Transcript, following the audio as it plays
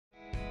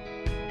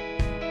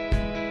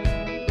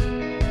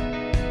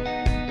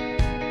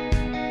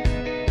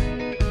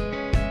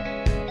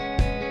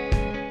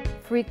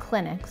free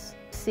clinics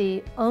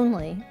see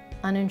only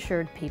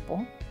uninsured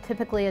people,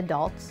 typically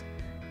adults.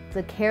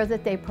 The care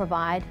that they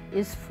provide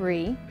is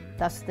free,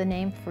 thus the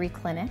name Free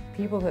Clinic.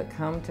 People that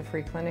come to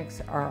free clinics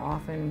are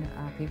often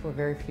people with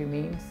very few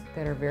means,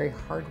 that are very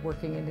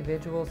hardworking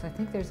individuals. I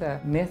think there's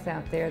a myth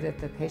out there that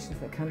the patients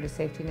that come to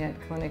safety net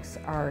clinics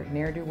are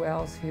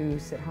ne'er-do-wells who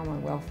sit home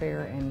on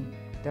welfare and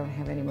don't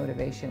have any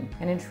motivation.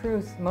 And in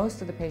truth,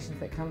 most of the patients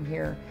that come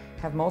here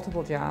have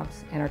multiple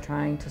jobs and are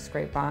trying to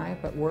scrape by,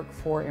 but work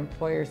for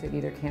employers that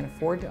either can't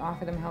afford to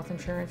offer them health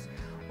insurance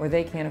or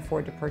they can't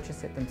afford to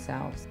purchase it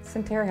themselves.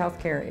 Sentara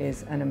Healthcare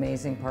is an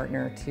amazing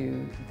partner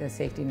to the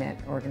safety net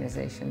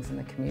organizations in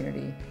the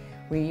community.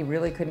 We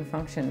really couldn't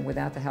function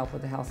without the help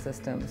of the health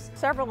systems.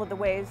 Several of the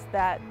ways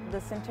that the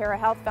Sentara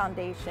Health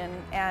Foundation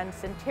and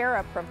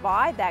Sentara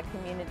provide that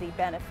community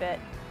benefit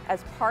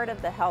as part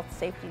of the health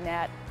safety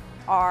net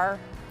are,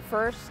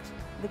 first,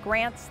 the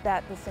grants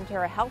that the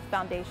Sentara Health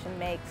Foundation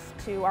makes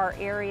to our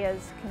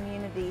area's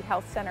community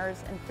health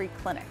centers and free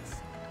clinics.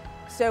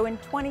 So in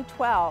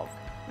 2012,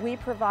 we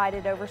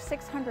provided over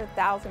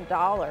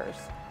 $600,000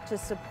 to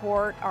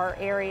support our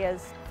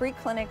area's free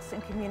clinics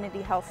and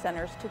community health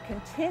centers to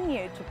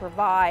continue to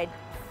provide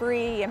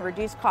free and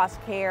reduced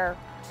cost care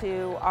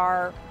to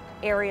our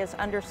area's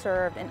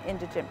underserved and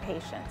indigent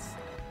patients.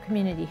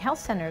 Community health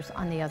centers,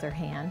 on the other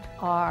hand,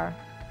 are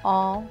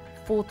all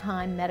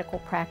full-time medical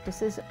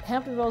practices.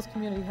 Hampton Roads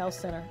Community Health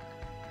Center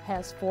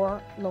has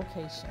 4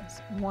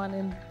 locations, 1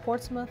 in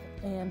Portsmouth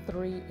and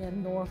 3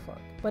 in Norfolk.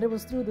 But it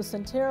was through the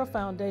Sentara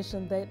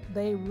Foundation that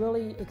they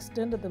really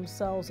extended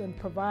themselves in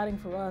providing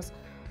for us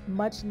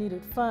much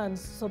needed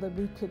funds so that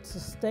we could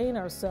sustain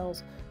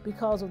ourselves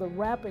because of the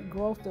rapid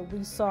growth that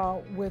we saw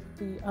with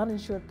the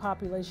uninsured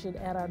population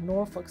at our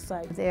Norfolk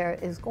site. There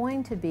is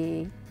going to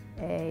be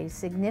a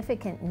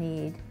significant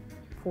need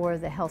for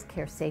the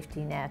healthcare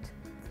safety net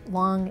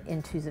long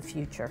into the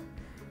future.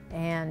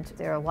 And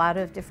there are a lot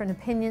of different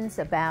opinions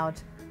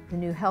about the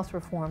new health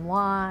reform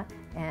law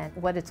and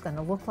what it's going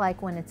to look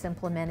like when it's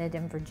implemented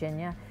in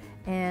Virginia.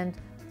 And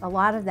a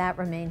lot of that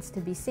remains to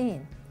be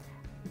seen.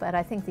 But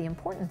I think the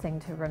important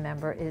thing to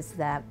remember is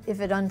that if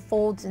it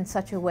unfolds in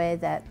such a way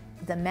that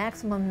the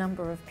maximum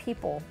number of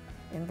people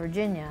in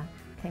Virginia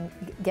can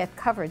get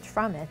coverage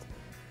from it,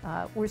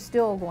 we're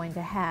still going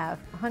to have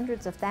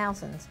hundreds of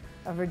thousands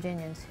of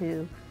Virginians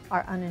who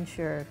are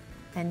uninsured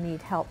and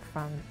need help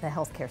from the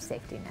healthcare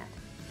safety net.